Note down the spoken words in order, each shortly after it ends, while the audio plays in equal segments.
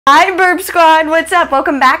Hi BirbSquad, what's up?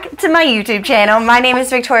 Welcome back to my YouTube channel. My name is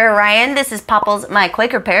Ryann. This is Popples, my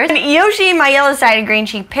Quaker parrot. And Yoshi, my yellow-sided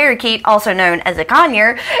green-cheeked parakeet, also known as a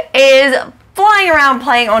conure, is flying around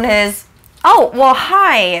playing on his... Oh, well,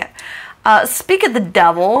 hi. Speak of the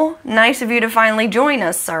devil. Nice of you to finally join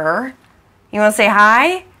us, sir. You want to say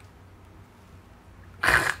hi?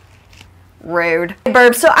 Rude.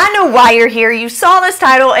 Burb, so I know why you're here. You saw this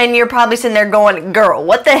title and you're probably sitting there going, girl,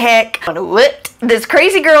 what the heck? What? This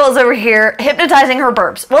crazy girl is over here hypnotizing her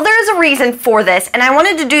burbs. Well, there is a reason for this, and I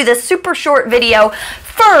wanted to do this super short video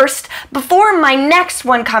first before my next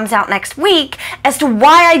one comes out next week as to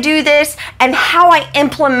why I do this and how I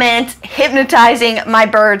implement hypnotizing my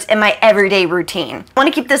birds in my everyday routine. I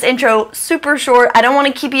want to keep this intro super short. I don't want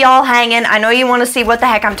to keep you all hanging. I know you want to see what the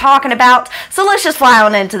heck I'm talking about, so let's just fly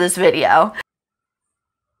on into this video.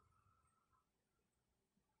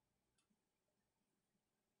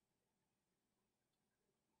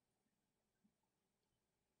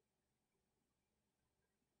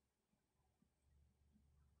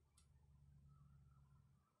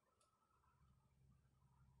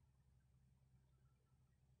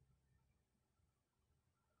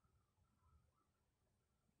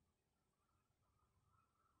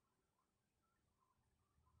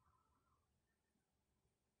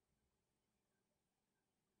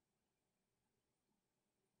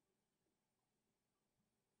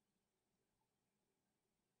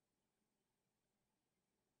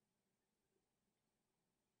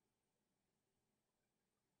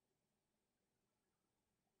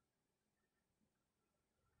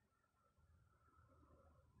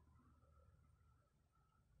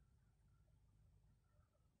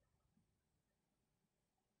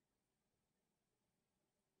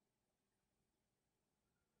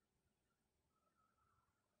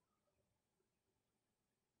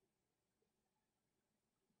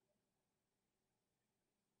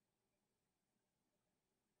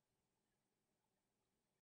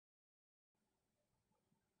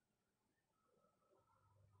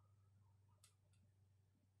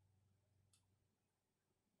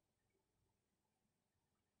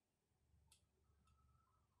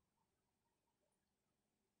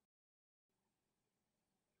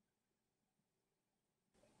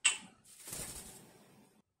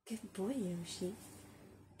 Good boy, Yoshi.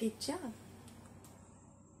 Good job.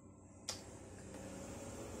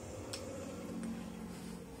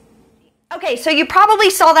 Okay, so you probably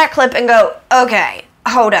saw that clip and go, okay,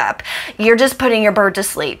 hold up. You're just putting your bird to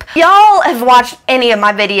sleep. Y'all have watched any of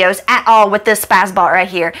my videos at all with this spazbot right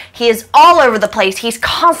here. He is all over the place. He's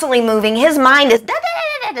constantly moving. His mind is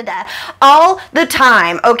da-da-da-da-da-da all the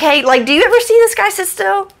time, okay? Like, do you ever see this guy sit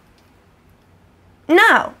still?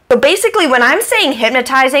 No. So basically when I'm saying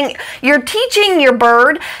hypnotizing, you're teaching your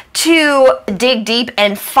bird to dig deep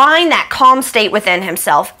and find that calm state within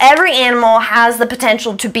himself. Every animal has the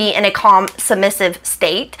potential to be in a calm, submissive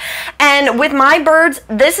state. And with my birds,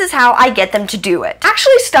 this is how I get them to do it. I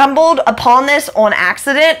actually stumbled upon this on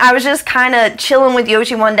accident. I was just kind of chilling with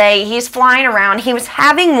Yoshi one day. He's flying around. He was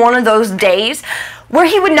having one of those days where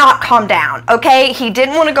he would not calm down, okay? He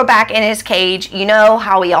didn't want to go back in his cage. You know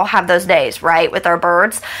how we all have those days, right, with our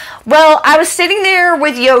birds? Well, I was sitting there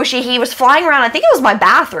with Yoshi. He was flying around. I think it was my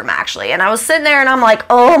bathroom, actually. And I was sitting there and I'm like,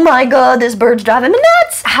 oh my God, this bird's driving me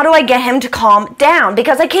nuts. How do I get him to calm down?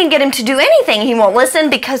 Because I can't get him to do anything. He won't listen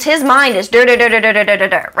because his mind is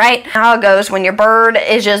right? How it goes when your bird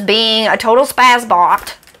is just being a total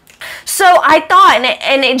spazbot. So I thought,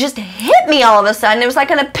 and it just hit me all of a sudden. It was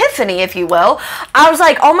like an epiphany, if you will. I was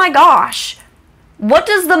like, oh my gosh, what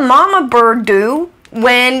does the mama bird do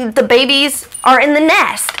when the babies are in the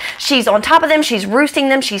nest? She's on top of them, she's roosting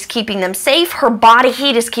them, she's keeping them safe, her body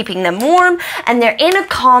heat is keeping them warm, and they're in a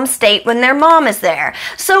calm state when their mom is there.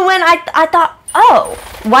 So when I thought, oh,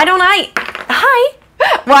 why don't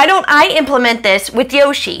I implement this with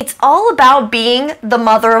Yoshi? It's all about being the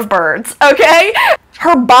mother of birds, okay?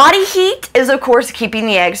 Her body heat is, of course, keeping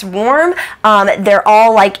the eggs warm. They're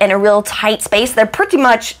all like in a real tight space. They're pretty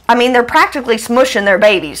much, I mean, they're practically smushing their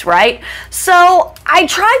babies, right? So I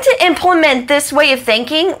tried to implement this way of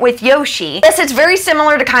thinking with Yoshi. Yes, it's very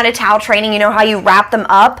similar to kind of towel training, you know, how you wrap them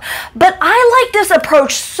up. But I like this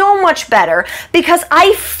approach so much better because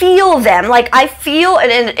I feel them. Like I feel,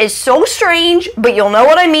 and it is so strange, but you'll know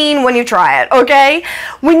what I mean when you try it, okay?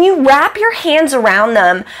 When you wrap your hands around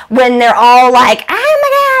them, when they're all like, oh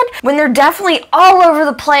my God, when they're definitely all over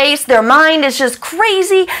the place, their mind is just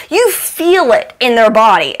crazy, you feel it in their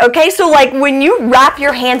body, okay? So like when you wrap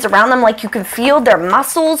your hands around them, like you can feel their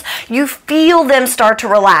muscles, you feel them start to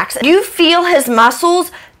relax. You feel his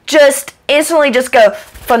muscles just instantly just go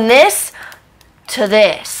from this to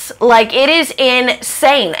this. Like, it is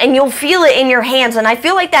insane, and you'll feel it in your hands, and I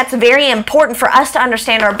feel like that's very important for us to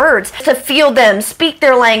understand our birds, to feel them, speak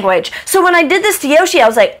their language. So when I did this to Yoshi, I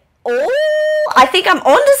was like, oh, I think I'm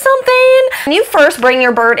onto something. When you first bring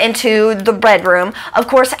your bird into the bedroom, of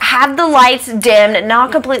course, have the lights dimmed,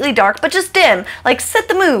 not completely dark, but just dim. Like, set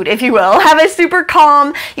the mood, if you will. Have it super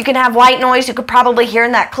calm. You can have white noise. You could probably hear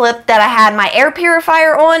in that clip that I had my air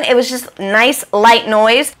purifier on. It was just nice, light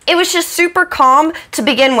noise. It was just super calm to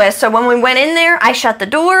begin with. So when we went in there, I shut the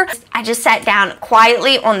door. I just sat down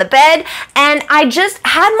quietly on the bed, and I just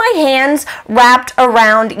had my hands wrapped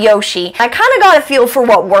around Yoshi. I kind of got a feel for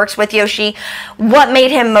what works with Yoshi, what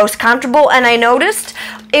made him most comfortable, and I noticed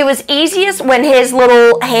it was easiest when his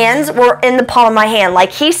little hands were in the palm of my hand.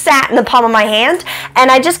 Like, he sat in the palm of my hand, and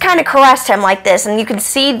I just kind of caressed him like this, and you can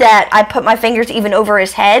see that I put my fingers even over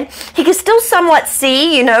his head. He can still somewhat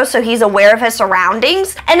see, you know, so he's aware of his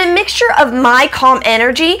surroundings, and a mixture of my calm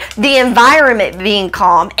energy, the environment being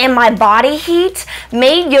calm, and my body heat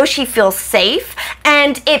made Yoshi feel safe,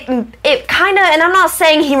 and it kind of, and I'm not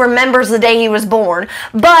saying he remembers the day he was born,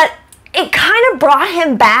 but it kind of brought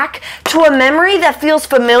him back to a memory that feels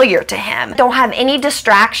familiar to him. Don't have any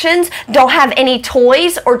distractions, don't have any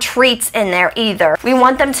toys or treats in there either. We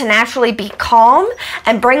want them to naturally be calm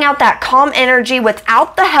and bring out that calm energy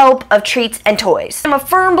without the help of treats and toys. I'm a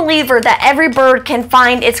firm believer that every bird can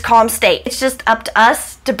find its calm state. It's just up to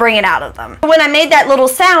us to bring it out of them. When I made that little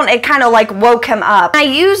sound, it kind of like woke him up. I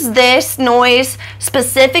use this noise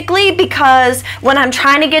specifically because when I'm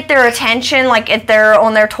trying to get their attention, like if they're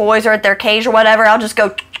on their toys or at their cage or whatever,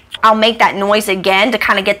 I'll make that noise again to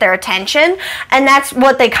kind of get their attention, and that's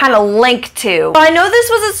what they kind of link to. So I know this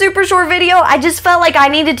was a super short video. I just felt like I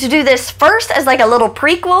needed to do this first as like a little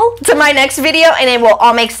prequel to my next video, and it will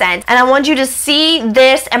all make sense. And I want you to see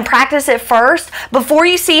this and practice it first before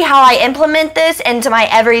you see how I implement this into my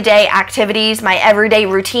everyday activities, my everyday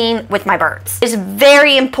routine with my birds. It's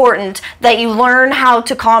very important that you learn how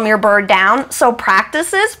to calm your bird down, so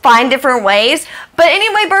practice this, find different ways. But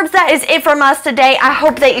anyway, Birbs, that is it from us today. I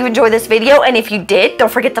hope that you enjoyed this video, and if you did,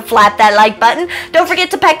 don't forget to flap that like button. Don't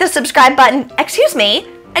forget to peck the subscribe button,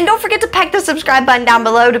 and don't forget to peck the subscribe button down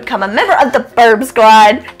below to become a member of the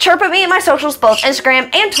BirbSquad. Chirp at me and my socials, both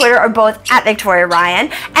Instagram and Twitter, are both at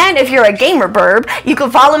victoriaryann. And if you're a gamer Birb, you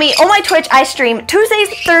can follow me on my Twitch. I stream Tuesdays,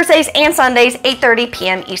 Thursdays, and Sundays, 8:30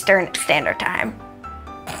 p.m. Eastern Standard Time.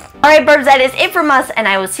 Alright, Birbs, that is it from us, and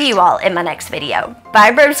I will see you all in my next video.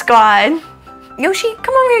 Bye, BirbSquad. Yoshi,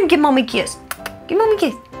 come over here and give Mommy a kiss. Give Mommy a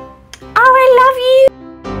kiss. Oh, I love you.